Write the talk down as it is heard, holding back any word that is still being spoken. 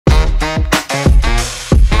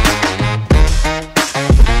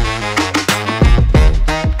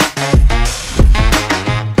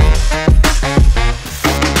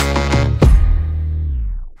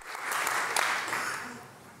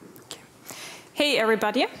Hey,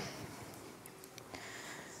 everybody.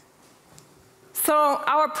 So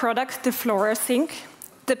our product, the FloraSync,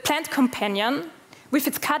 the plant companion, with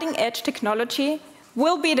its cutting-edge technology,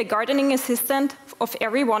 will be the gardening assistant of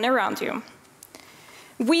everyone around you.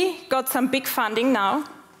 We got some big funding now,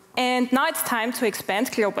 and now it's time to expand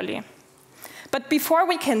globally. But before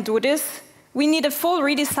we can do this, we need a full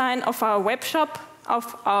redesign of our web shop,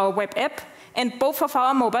 of our web app, and both of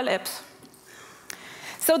our mobile apps.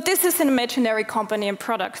 So this is an imaginary company and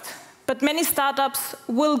product, but many startups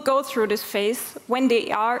will go through this phase when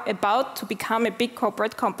they are about to become a big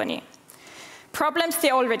corporate company. Problems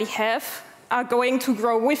they already have are going to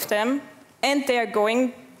grow with them, and they are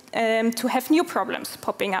going to have new problems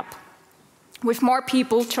popping up, with more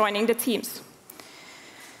people joining the teams.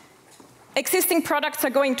 Existing products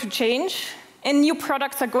are going to change, and new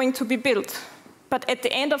products are going to be built. But at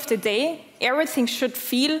the end of the day, everything should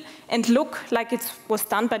feel and look like it was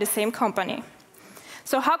done by the same company.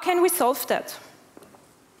 So how can we solve that?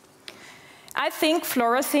 I think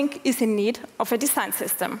FloraSync is in need of a design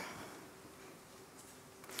system.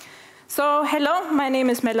 So hello, my name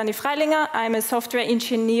is Melanie Freilinger. I'm a software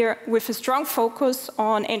engineer with a strong focus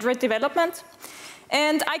on Android development.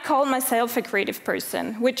 And I call myself a creative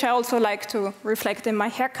person, which I also like to reflect in my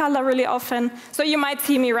hair color really often. So you might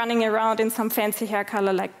see me running around in some fancy hair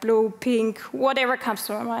color like blue, pink, whatever comes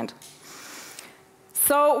to my mind.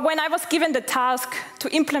 So when I was given the task to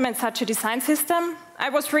implement such a design system, I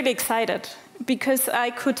was really excited because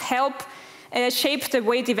I could help shape the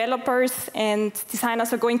way developers and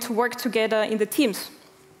designers are going to work together in the teams.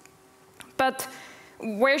 But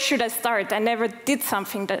where should I start? I never did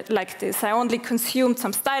something like this. I only consumed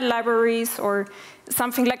some style libraries or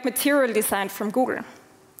something like material design from Google.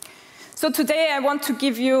 So today I want to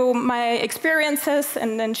give you my experiences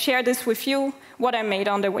and then share this with you, what I made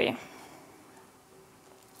on the way.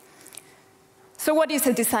 So what is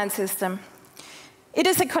a design system? It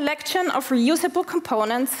is a collection of reusable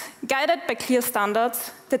components guided by clear standards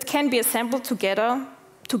that can be assembled together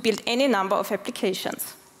to build any number of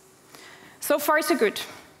applications. So far, so good,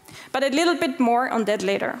 but a little bit more on that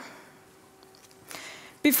later.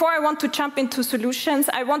 Before I want to jump into solutions,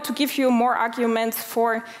 I want to give you more arguments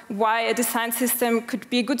for why a design system could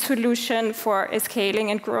be a good solution for a scaling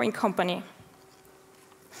and growing company.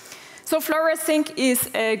 So FloraSync is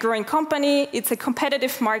a growing company, it's a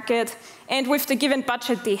competitive market, and with the given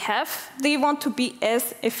budget they have, they want to be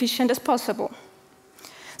as efficient as possible.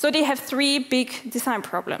 So they have three big design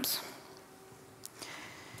problems.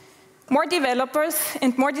 More developers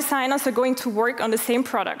and more designers are going to work on the same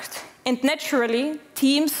product. And naturally,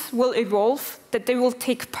 teams will evolve that they will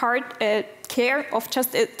take care of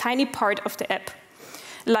just a tiny part of the app,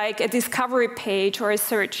 like a discovery page or a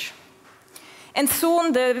search. And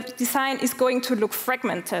soon, the design is going to look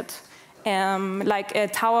fragmented, like a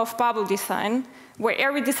Tower of Babel design, where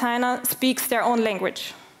every designer speaks their own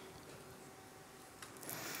language.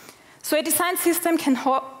 So a design system can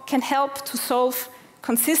help to solve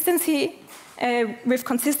consistency and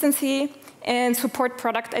support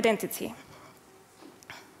product identity.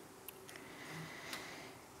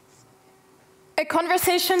 A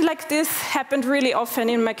conversation like this happened really often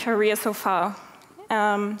in my career so far.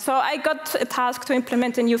 So I got a task to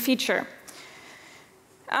implement a new feature.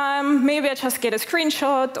 Maybe I just get a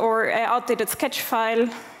screenshot or an outdated sketch file,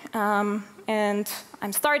 and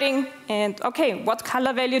I'm starting, and OK, what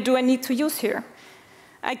color value do I need to use here?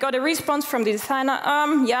 I got a response from the designer,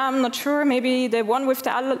 yeah, I'm not sure, maybe the one with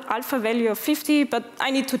the alpha value of 50, but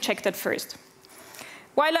I need to check that first.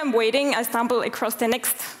 While I'm waiting, I stumble across the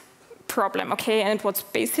next problem. OK, and what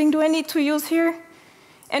spacing do I need to use here?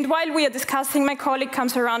 And while we are discussing, my colleague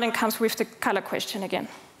comes around and comes with the color question again.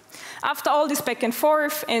 After all this back and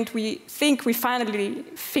forth, and we think we finally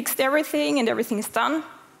fixed everything and everything is done,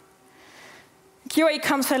 QA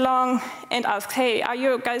comes along and asks, hey, are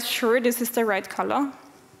you guys sure this is the right color?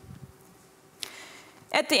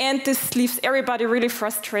 At the end, this leaves everybody really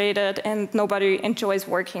frustrated, and nobody enjoys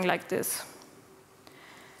working like this.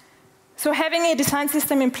 So having a design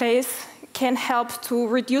system in place can help to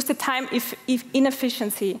reduce the time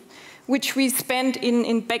inefficiency, which we spend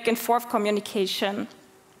in back and forth communication,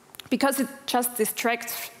 because it just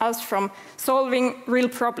distracts us from solving real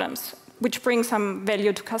problems, which brings some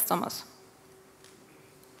value to customers.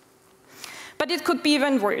 But it could be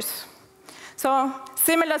even worse. So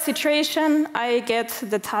similar situation, I get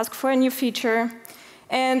the task for a new feature,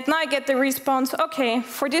 and now I get the response, OK,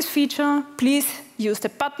 for this feature, please use the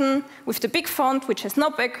button with the big font, which has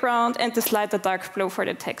no background, and the slider dark blue for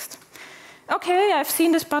the text. OK, I've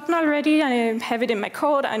seen this button already. I have it in my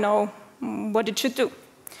code. I know what it should do.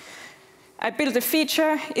 I build a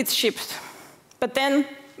feature. It's shipped. But then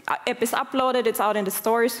app is uploaded, it's out in the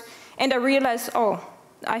stores, and I realize, oh,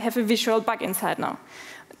 I have a visual bug inside now.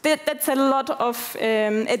 That's a lot of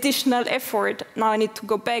additional effort. Now I need to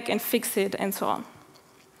go back and fix it, and so on.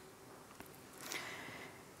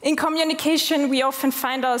 In communication, we often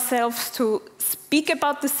find ourselves to speak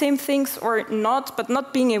about the same things or not, but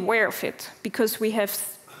not being aware of it, because we have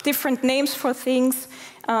different names for things.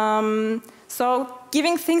 So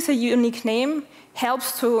giving things a unique name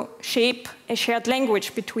helps to shape a shared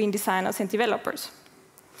language between designers and developers.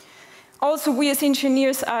 Also, we as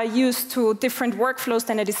engineers are used to different workflows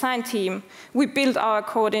than a design team. We build our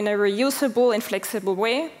code in a reusable and flexible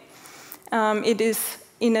way. It is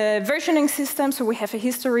in a versioning system, so we have a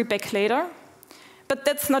history back later. But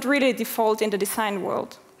that's not really a default in the design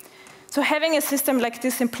world. So having a system like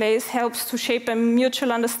this in place helps to shape a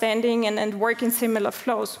mutual understanding and work in similar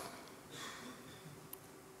flows.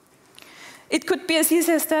 It could be as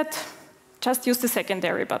easy as that. Just use the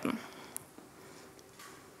secondary button.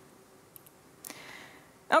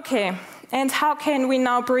 OK, and how can we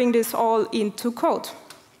now bring this all into code?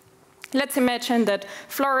 Let's imagine that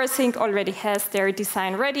Floresync already has their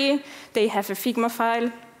design ready. They have a Figma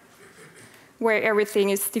file where everything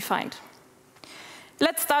is defined.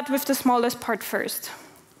 Let's start with the smallest part first.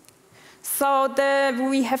 So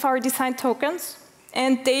we have our design tokens,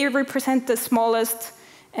 and they represent the smallest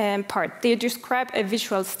part. They describe a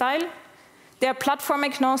visual style. They are platform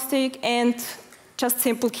agnostic and just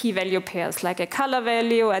simple key value pairs, like a color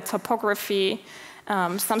value, a typography,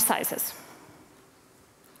 some sizes.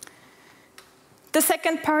 The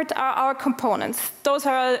second part are our components. Those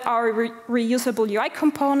are our reusable UI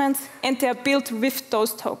components, and they are built with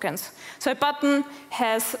those tokens. So a button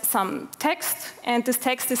has some text, and this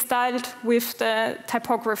text is styled with the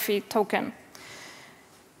typography token.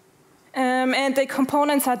 And the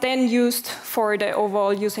components are then used for the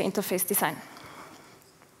overall user interface design.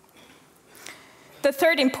 The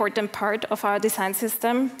third important part of our design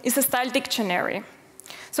system is a style dictionary.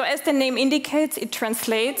 So as the name indicates, it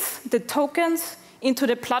translates the tokens into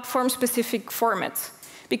the platform-specific formats.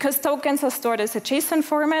 Because tokens are stored as a JSON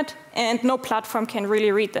format, and no platform can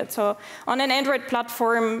really read that. So on an Android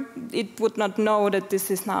platform, it would not know that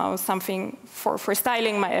this is now something for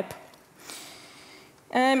styling my app.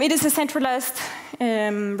 It is a centralized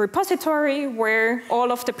repository where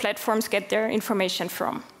all of the platforms get their information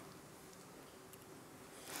from.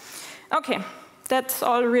 OK, that's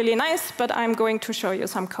all really nice, but I'm going to show you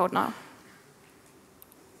some code now.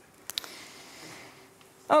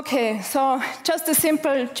 OK, so just a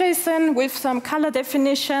simple JSON with some color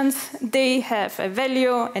definitions. They have a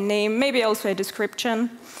value, a name, maybe also a description.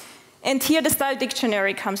 And here the style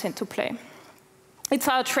dictionary comes into play. It's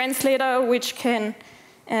our translator which can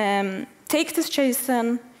take this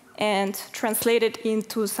JSON and translate it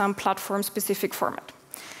into some platform-specific format.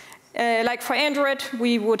 Like for Android,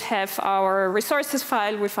 we would have our resources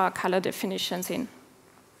file with our color definitions in.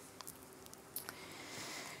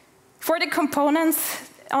 For the components,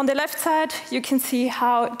 on the left side, you can see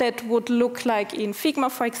how that would look like in Figma,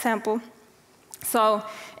 for example. So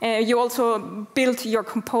you also build your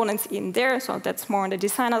components in there, so that's more on the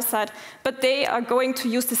designer side. But they are going to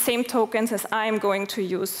use the same tokens as I'm going to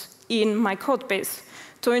use in my code base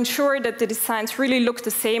to ensure that the designs really look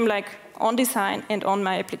the same, like on design and on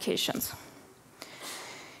my applications.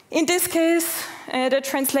 In this case, the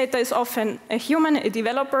translator is often a human, a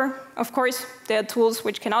developer. Of course, there are tools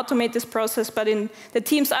which can automate this process, but in the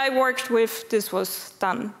teams I worked with, this was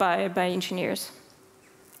done by engineers.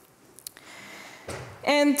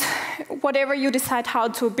 And whatever you decide how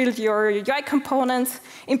to build your UI components,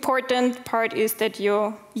 important part is that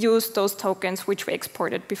you use those tokens which we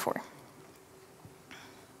exported before.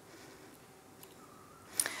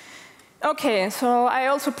 OK, so I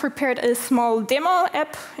also prepared a small demo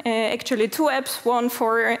app, actually 2 apps, one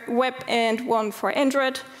for web and one for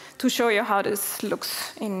Android, to show you how this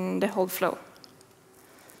looks in the whole flow.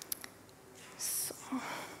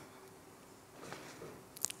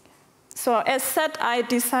 So as said, I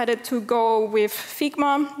decided to go with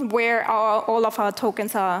Figma, where all of our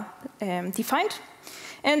tokens are defined.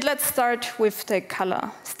 And let's start with the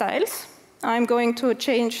color styles. I'm going to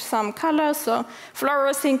change some colors. So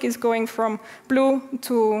Floresync is going from blue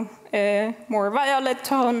to a more violet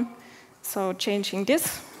tone, so changing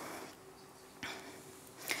this.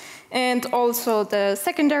 And also the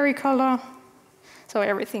secondary color, so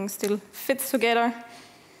everything still fits together.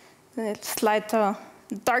 A slighter,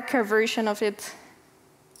 darker version of it.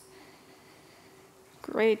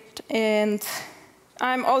 Great. And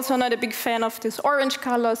I'm also not a big fan of this orange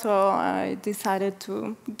color, so I decided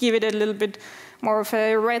to give it a little bit more of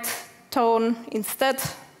a red tone instead.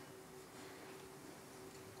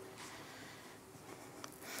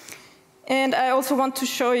 And I also want to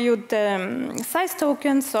show you the size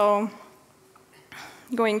token, so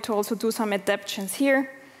I'm going to also do some adaptations here.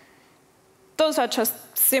 Those are just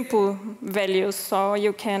simple values, so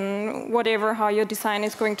you can, whatever how your design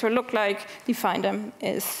is going to look like, define them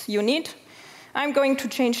as you need. I'm going to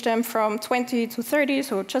change them from 20 to 30,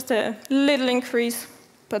 so just a little increase,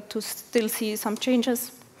 but to still see some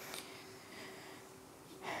changes.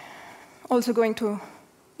 Also going to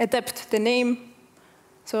adapt the name,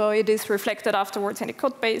 so it is reflected afterwards in the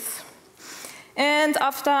code base. And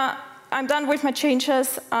after I'm done with my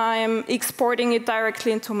changes, I'm exporting it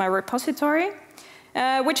directly into my repository,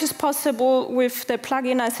 which is possible with the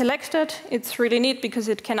plugin I selected. It's really neat because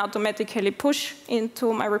it can automatically push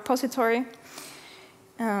into my repository.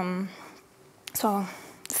 So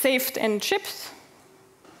saved and shipped.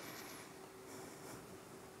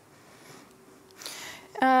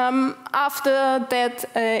 After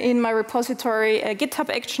that, in my repository, a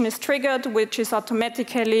GitHub action is triggered, which is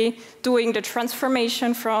automatically doing the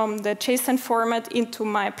transformation from the JSON format into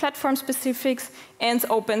my platform specifics and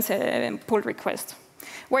opens a pull request,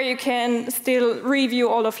 where you can still review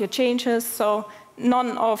all of your changes, so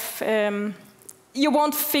none of, you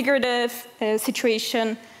won't figure the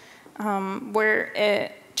situation where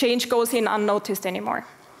a change goes in unnoticed anymore.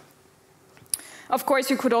 Of course,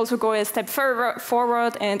 you could also go a step further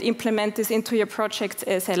forward and implement this into your project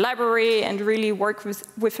as a library and really work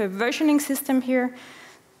with a versioning system here.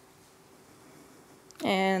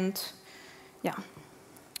 And yeah.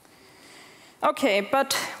 Okay,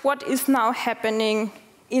 but what is now happening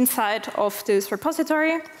inside of this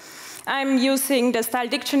repository? I'm using the style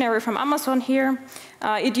dictionary from Amazon here.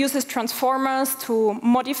 It uses transformers to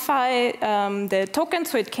modify the token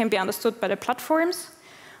so it can be understood by the platforms.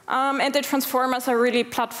 And the transformers are really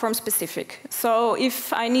platform specific. So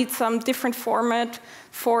if I need some different format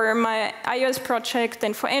for my iOS project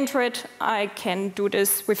than for Android, I can do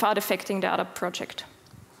this without affecting the other project.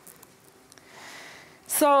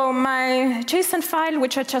 So my JSON file,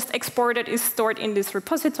 which I just exported, is stored in this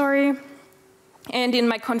repository. And in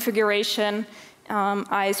my configuration,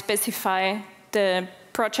 I specify the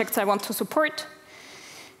projects I want to support.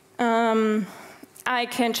 I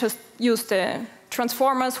can just use the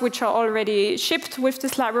transformers, which are already shipped with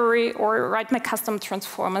this library, or write my custom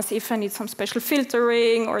transformers if I need some special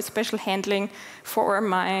filtering or special handling for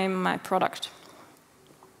my product.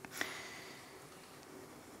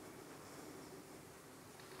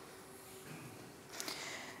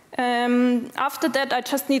 After that, I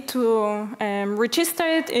just need to register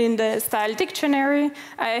it in the style dictionary.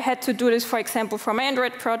 I had to do this, for example, for my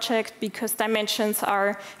Android project, because dimensions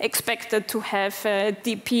are expected to have a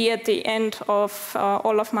DP at the end of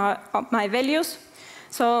all of my values.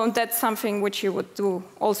 So that's something which you would do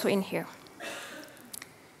also in here.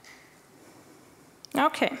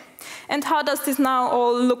 OK. And how does this now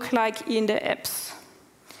all look like in the apps?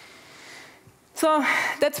 So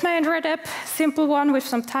that's my Android app, simple one with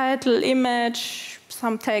some title, image,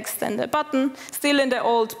 some text, and a button, still in the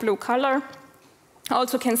old blue color.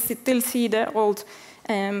 Also can still see the old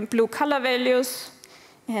blue color values.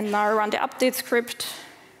 And now I run the update script.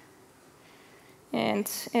 And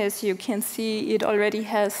as you can see, it already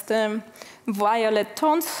has the violet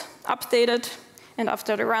tones updated. And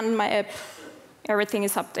after I run my app, everything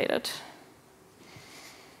is updated.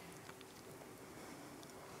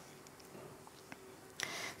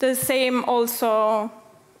 The same also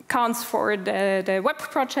counts for the web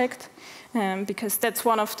project, because that's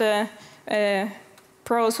one of the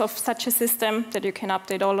pros of such a system, that you can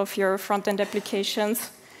update all of your front-end applications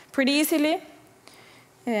pretty easily,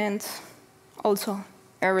 and also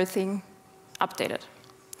everything updated.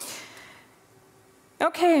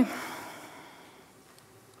 OK.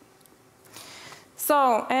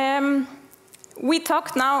 So we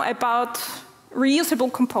talked now about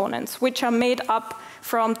reusable components, which are made up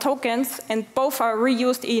from tokens, and both are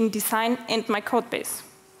reused in design and my code base.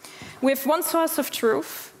 We have one source of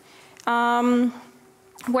truth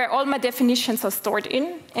where all my definitions are stored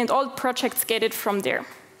in, and all projects get it from there.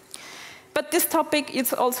 But this topic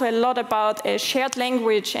is also a lot about a shared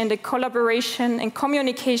language and a collaboration and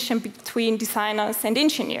communication between designers and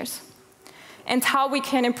engineers, and how we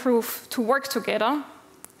can improve to work together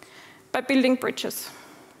by building bridges.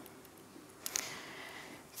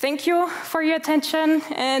 Thank you for your attention,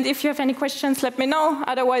 and if you have any questions, let me know.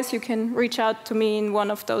 Otherwise, you can reach out to me in one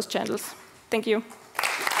of those channels. Thank you.